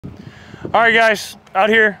All right, guys, out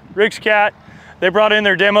here, Rick's Cat. They brought in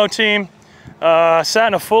their demo team. Sat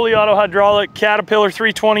in a fully auto hydraulic Caterpillar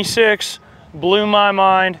 326. Blew my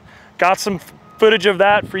mind. Got some footage of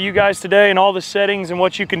that for you guys today and all the settings and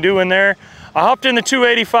what you can do in there. I hopped in the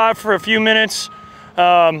 285 for a few minutes.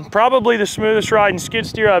 Probably the smoothest riding skid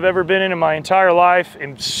steer I've ever been in my entire life.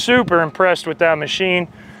 I'm super impressed with that machine.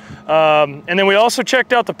 And then we also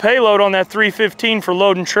checked out the payload on that 315 for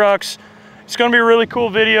loading trucks. It's going to be a really cool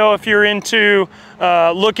video if you're into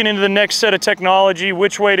looking into the next set of technology,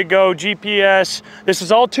 which way to go, GPS. This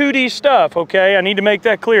is all 2D stuff, okay? I need to make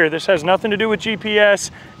that clear. This has nothing to do with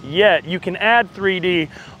GPS yet. You can add 3D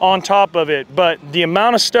on top of it, but the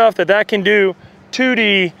amount of stuff that can do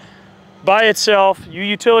 2D by itself, you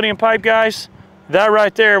utility and pipe guys, that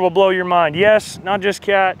right there will blow your mind. Yes, not just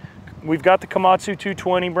Cat. We've got the Komatsu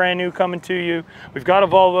 220 brand new coming to you. We've got a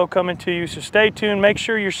Volvo coming to you, so stay tuned, make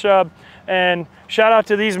sure you're sub, and shout out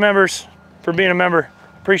to these members for being a member.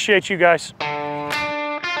 Appreciate you guys.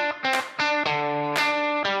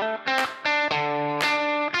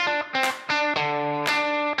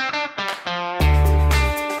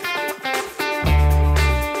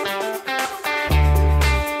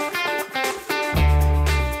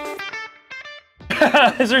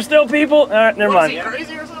 Is there still people? All right, never mind.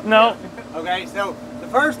 Crazy or something? No. Okay, so the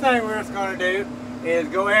first thing we're just going to do is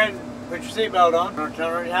go ahead and put your seatbelt on. We're going to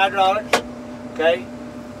turn on your hydraulics. Okay,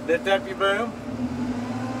 lift up your boom.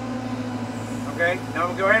 Okay, now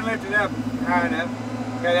we'll go ahead and lift it up high enough.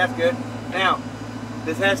 Okay, that's good. Now,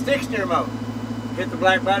 this has stick steer mode. Hit the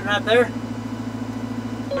black button right there.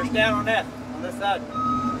 Push down on that, on this side.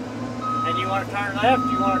 And you want to turn left,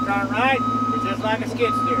 you want to turn right. It's just like a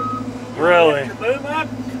skid steer. Really? Lift your boom up.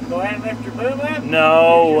 Go ahead and lift your boom up.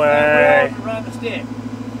 No way. Run the stick.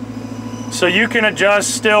 So you can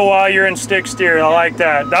adjust still while you're in stick steer. I like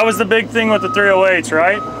that. That was the big thing with the 308s,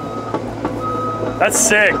 right? That's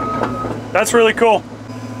sick. That's really cool.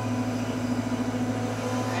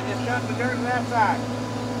 And just cut the dirt to that side.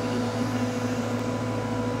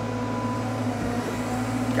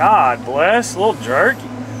 God bless. A little jerky.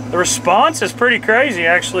 The response is pretty crazy,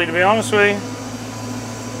 actually, to be honest with you.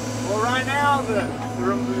 Well, right now the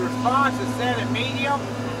response is set at medium,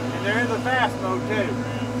 and there is a fast mode too.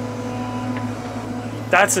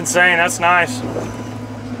 That's insane. That's nice.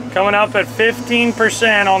 Coming up at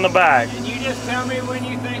 15% on the back. And you just tell me when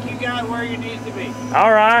you think you got where you need to be.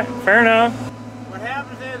 All right, fair enough. What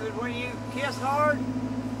happens is when you kiss hard,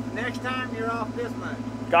 next time you're off this much.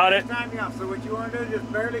 Got it. Next time you're off. So what you want to do is just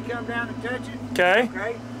barely come down and touch it. Okay.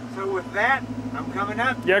 Okay. So with that, I'm coming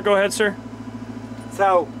up. Yeah, go ahead, sir.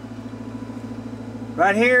 So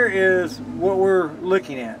right here is what we're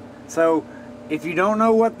looking at. So if you don't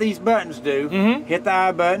know what these buttons do, hit the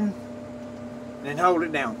I button, then hold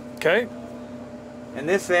it down. Okay. And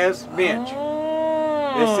this says bench.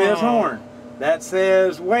 Oh. This says horn. That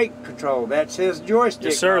says weight control. That says joystick.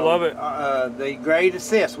 Yes, sir. Love it. The grade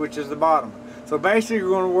assist, which is the bottom. So basically, you're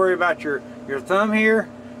going to worry about your thumb here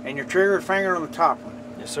and your trigger finger on the top one.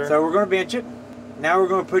 Yes, sir. So we're going to bench it. Now we're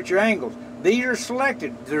going to put your angles. These are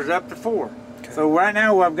selected. There's up to 4. Okay. So right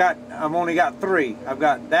now I've only got 3. I've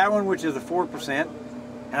got that one, which is a 4%,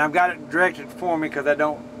 and I've got it directed for me because I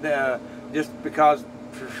don't just because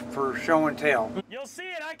for show and tell. You'll see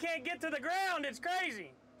it. I can't get to the ground. It's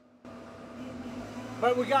crazy.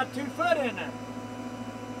 But we got 2 foot in there.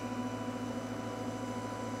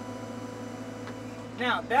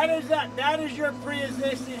 Now that is your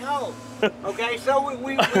pre-existing hole. Okay, so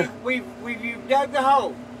you've dug the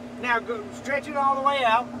hole. Now go stretch it all the way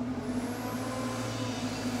out.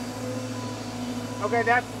 Okay,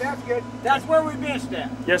 that's good. That's where we benched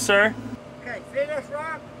at. Yes, sir. Okay, see this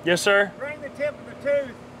rock? Yes, sir. Bring the tip of the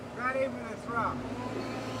tooth right in with this rock.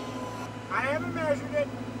 I haven't measured it.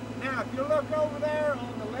 Now, if you look over there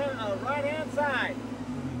on the right-hand side,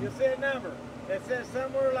 you'll see a number that says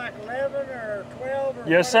somewhere like 11 or 12 or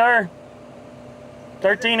Yes, whatever. sir.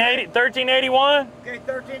 1381? Okay,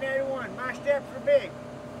 1381. My steps are big.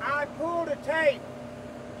 I pulled a tape.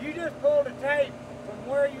 You just pulled a tape from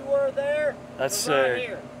where you were there That's to right sick.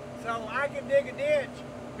 here. So I can dig a ditch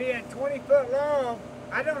being 20 foot long.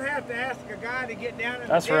 I don't have to ask a guy to get down in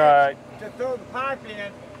the ditch right. to throw the pipe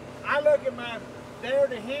in. I look at my there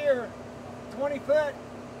to here, 20 foot.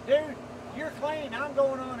 Dude, you're clean. I'm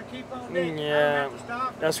going on and keep on digging. Yeah, I don't have to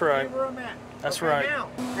stop. that's Stay right. where I'm at. That's okay, right.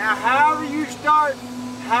 Now, however you start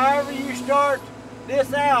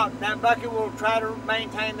this out, that bucket will try to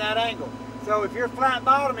maintain that angle. So if you're flat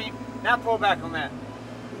bottoming, now pull back on that.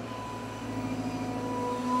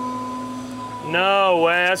 No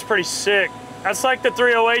way, that's pretty sick. That's like the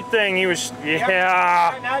 308 thing he was, yeah. Yep.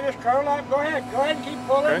 Right, now just curl up, go ahead and keep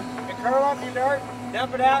pulling. Okay. And curl up your dirt,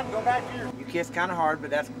 dump it out, and go back to your. You kiss kind of hard, but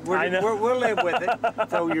that's we'll live with it.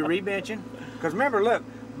 So you're rebenching. Because remember, look,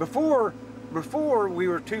 before we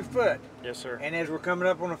were 2 foot. Yes, sir. And as we're coming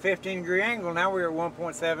up on a 15-degree angle, now we're at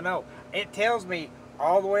 1.70. It tells me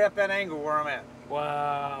all the way up that angle where I'm at.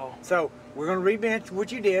 Wow. So we're going to rebench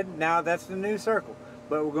what you did. Now that's the new circle.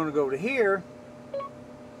 But we're going to go to here,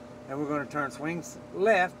 and we're going to turn swings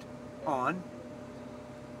left on,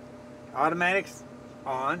 automatics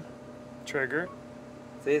on. Trigger.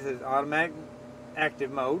 See, this is automatic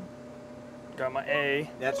active mode. Got my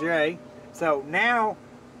A. That's your A. So now,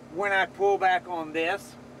 when I pull back on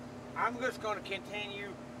this, I'm just going to continue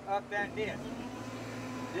up that ditch.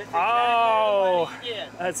 This is exactly what you did.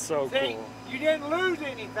 That's so See, cool. you didn't lose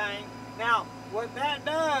anything. Now, what that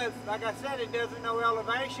does, like I said, it doesn't know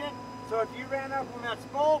elevation. So if you ran up on that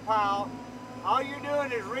spoil pile, all you're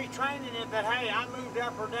doing is retraining it that, hey, I moved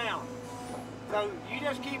up or down. So you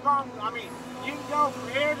just keep on, I mean, you can go from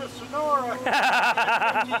here to Sonora in a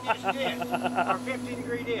 15-inch ditch, or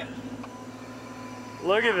 15-degree ditch.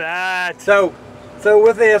 Look at that. So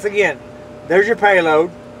with this, again, there's your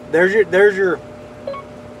payload. This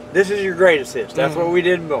is your grade assist. That's what we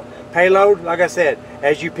did. Payload, like I said,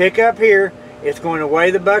 as you pick up here, it's going to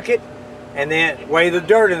weigh the bucket and then weigh the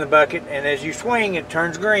dirt in the bucket. And as you swing, it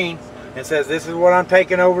turns green and says, this is what I'm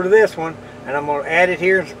taking over to this one. And I'm going to add it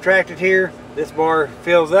here and subtract it here. This bar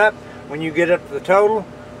fills up. When you get up to the total,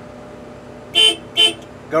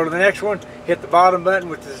 go to the next one, hit the bottom button,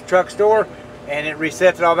 which is the truck store, and it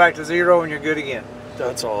resets it all back to 0 and you're good again.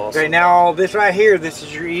 That's awesome. Okay, now all this right here, this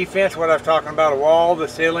is your E-fence, what I was talking about, a wall, the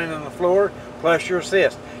ceiling, and the floor, plus your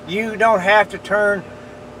assist. You don't have to turn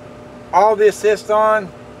all the assist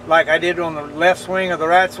on like I did on the left swing or the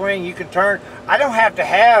right swing. You can turn, I don't have to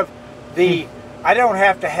have the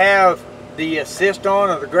assist on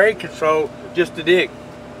or the grade control just to dig.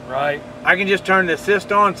 Right. I can just turn the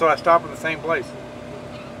assist on so I stop in the same place.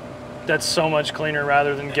 That's so much cleaner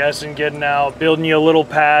rather than guessing, getting out, building you a little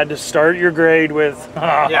pad to start your grade with.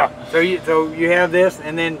 Yeah, so you have this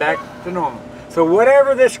and then back to normal. So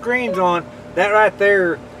whatever this screen's on, that right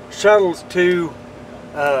there shuttles to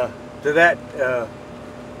that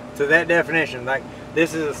definition. Like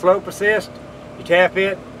this is a slope assist. You tap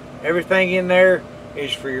it. Everything in there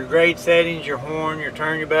is for your grade settings, your horn, your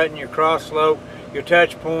turn your button, your cross slope, your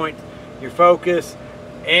touch point, your focus,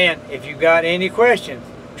 and if you got any questions,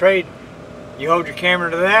 trade. You hold your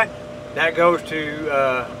camera to that. That goes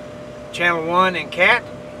to channel 1 and cat,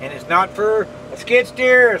 and it's not for a skid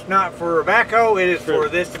steer. It's not for a backhoe. It is for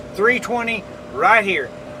this 320 right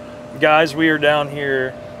here. Guys, we are down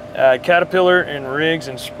here at Caterpillar and Riggs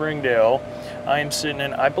in Springdale. I am sitting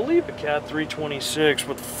in, I believe, a Cat 326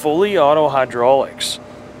 with fully auto hydraulics.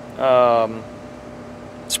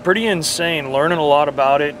 It's pretty insane. Learning a lot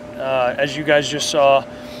about it. As you guys just saw,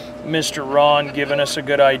 Mr. Ron giving us a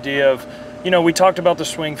good idea of, you know, we talked about the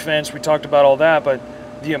swing fence, we talked about all that, but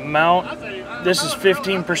the amount, this is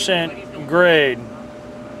 15% grade.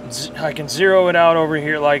 I can zero it out over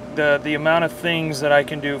here, like the amount of things that I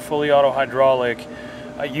can do fully auto hydraulic.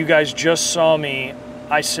 You guys just saw me,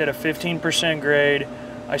 I set a 15% grade,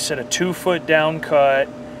 I set a 2-foot down cut.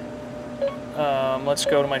 Let's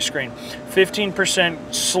go to my screen.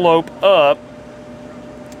 15% slope up,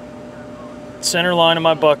 center line of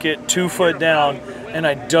my bucket, 2-foot down, and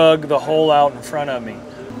I dug the hole out in front of me.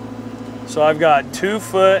 So I've got 2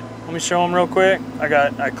 foot, let me show them real quick.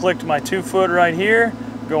 I clicked my 2 foot right here,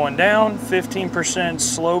 going down, 15%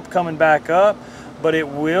 slope coming back up, but it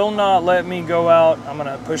will not let me go out. I'm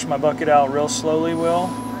gonna push my bucket out real slowly, Will.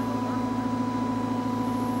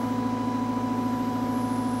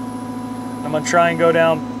 I'm gonna try and go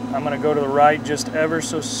down, I'm gonna go to the right just ever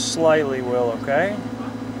so slightly, Will, okay?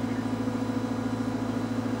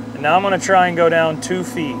 And now I'm gonna try and go down 2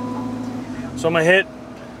 feet. So I'm gonna hit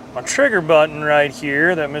my trigger button right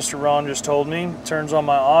here that Mr. Ron just told me, turns on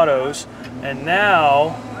my autos, and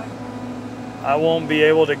now I won't be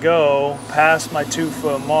able to go past my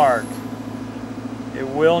 2-foot mark. It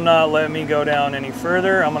will not let me go down any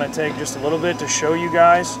further. I'm gonna take just a little bit to show you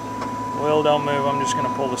guys. Will, don't move, I'm just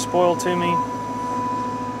gonna pull the spoil to me.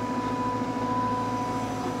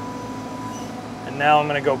 And now I'm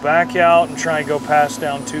gonna go back out and try and go past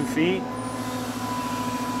down 2 feet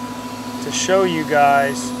to show you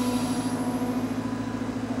guys.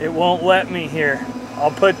 It won't let me here.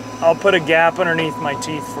 I'll put a gap underneath my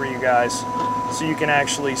teeth for you guys so you can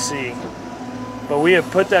actually see. But we have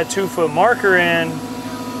put that 2-foot marker in,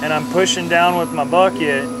 and I'm pushing down with my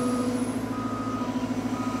bucket.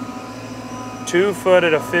 2 foot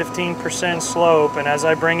at a 15% slope, and as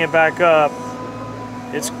I bring it back up,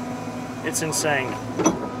 it's insane.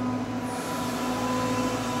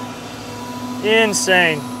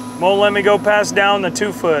 Insane. Won't let me go past down the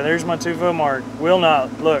 2 foot. There's my 2 foot mark. Will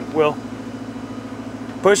not. Look, will.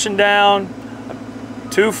 Pushing down,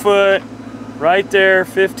 2 foot, right there,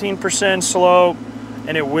 15% slope,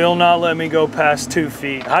 and it will not let me go past 2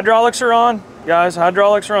 feet. Hydraulics are on, guys.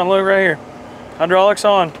 Hydraulics are on. Look right here. Hydraulics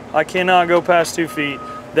on. I cannot go past 2 feet.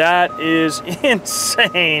 That is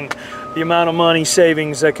insane, the amount of money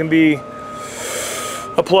savings that can be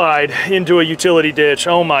applied into a utility ditch.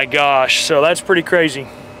 Oh my gosh. So that's pretty crazy.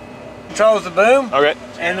 Controls the boom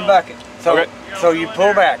and the bucket. So, so you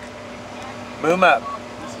pull back, boom up,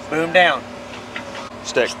 boom down.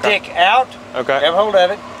 Stick out. Okay. Grab hold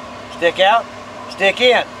of it. Stick out. Stick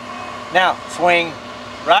in. Now swing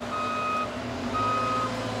right.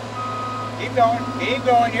 Keep going. Keep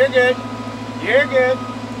going. You're good. You're good.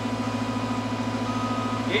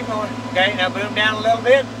 Keep going. Okay. Now boom down a little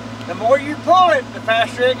bit. The more you pull it, the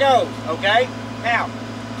faster it goes. Okay. Now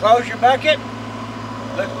close your bucket.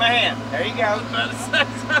 Look at my hand. There you go.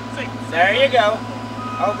 There you go.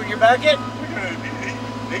 Open your bucket.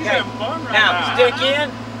 Okay. Now stick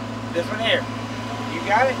in. This one here. You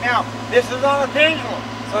got it? Now this is on a pendulum.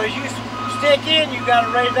 So as you stick in, you got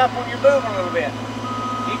to raise up on your boom a little bit.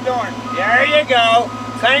 Keep going. There you go.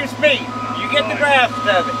 Same speed. You get the grasp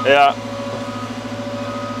of it. Yeah.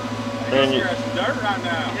 And you're some dirt right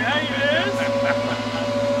now. Yeah, he is.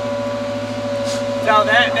 So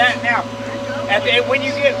now.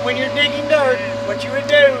 When you're digging dirt, what you would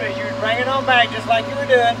do is you would bring it on back just like you were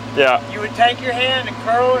doing. Yeah. You would take your hand and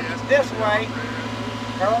curl it this way.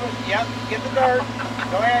 Curl it, yep, get the dirt.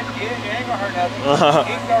 Go ahead, it ain't gonna hurt nothing.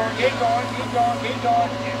 Keep going, keep going, keep going, keep going,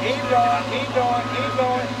 keep going, keep going, keep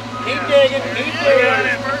going. Keep digging, keep digging.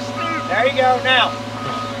 There you go. Now,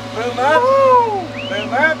 boom up,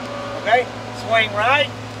 boom up. Okay, swing right.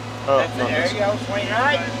 That's it. There you go, swing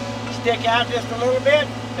right. Stick out just a little bit.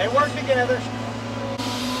 They work together.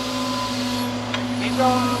 Keep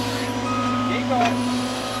going. Keep going.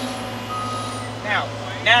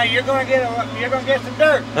 Now you're gonna get some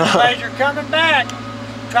dirt. As you're coming back,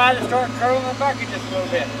 try to start curling the bucket just a little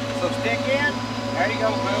bit. So stick in. There you go.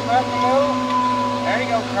 Move up a little. There you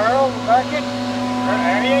go. Curl the bucket.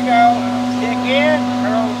 There you go. Stick in.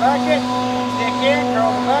 Curl the bucket. Stick in.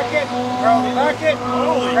 Curl the bucket. Curl the bucket.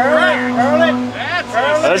 Holy curl crap. it. Curl it.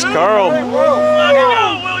 That's curled.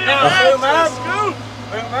 Now boom up.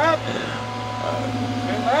 Boom up.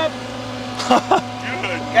 Boom up.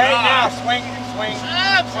 Okay, now swing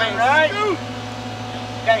right.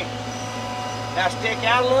 Okay. Now stick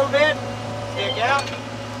out a little bit. Stick out.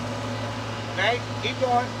 Okay, keep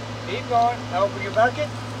going. Keep going. Open your bucket.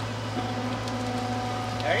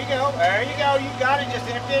 There you go. There you go. You got it. Just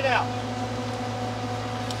empty it out.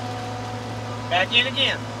 Back in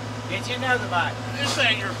again. Get you another bite. This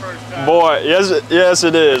ain't your first time. Boy, yes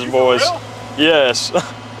it is, boys. Yes.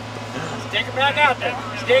 Stick it back out there.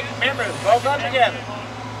 Stick. Remember, both of them together.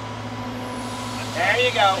 There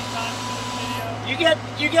you go. You get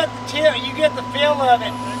the feel of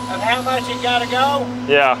it, of how much it got to go.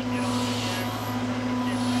 Yeah.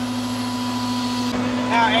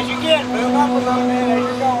 Now, as you get, move up a little bit as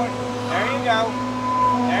you're going. There you go.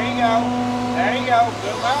 There you go. There you go.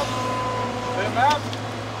 Move up. Move up.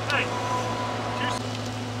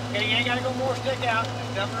 Okay, you ain't got to go more. Stick out.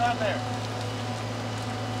 Just dump it right there.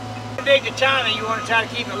 Dig the china, you want to try to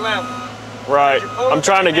keep it level. Right. I'm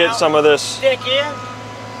trying to get some of this. Stick in,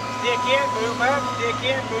 boom up, stick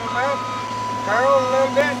in, boom up. Curl a little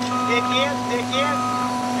bit, stick in.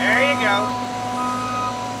 There you go.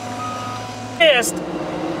 Missed.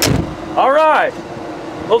 All right.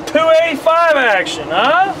 Little 285 action,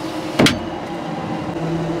 huh?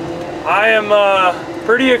 I am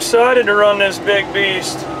pretty excited to run this big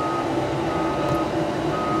beast.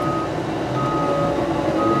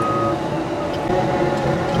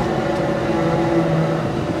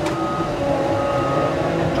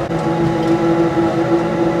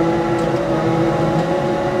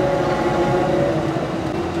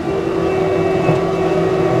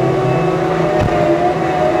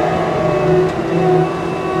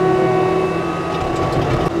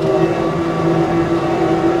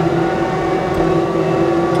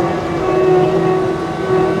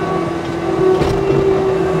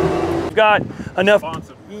 Got enough,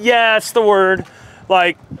 yeah, that's the word.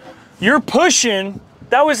 Like, you're pushing,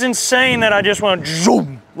 that was insane that I just went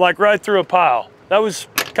zoom, like right through a pile. That was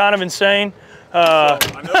kind of insane. I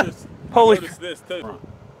noticed, holy, I noticed this too.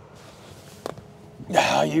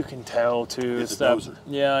 Yeah, you can tell too. It's a dozer.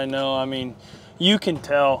 Yeah, I know, I mean, you can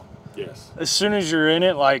tell. Yes. As soon as you're in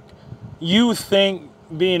it, like, you think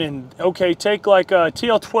being in, okay, take like a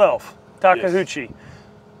TL12, Takeuchi. Yes.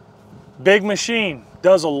 Big machine.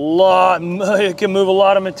 does a lot, it can move a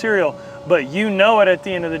lot of material, but you know it at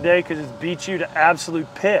the end of the day because it's beat you to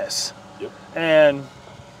absolute piss. Yep. And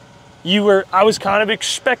I was kind of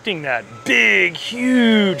expecting that big,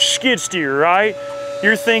 huge skid steer, right?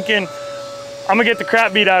 You're thinking, I'm gonna get the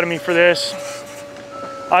crap beat out of me for this.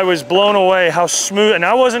 I was blown away how smooth, and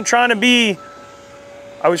I was trying to be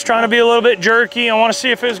a little bit jerky. I want to see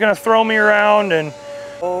if it was gonna throw me around, and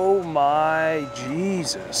oh my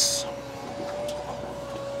Jesus.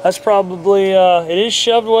 That's probably, it is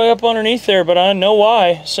shoved way up underneath there, but I know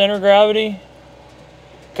why. Center of gravity.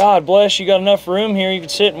 God bless, you got enough room here. You can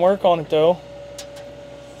sit and work on it though.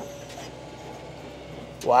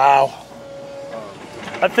 Wow.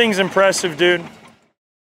 That thing's impressive, dude.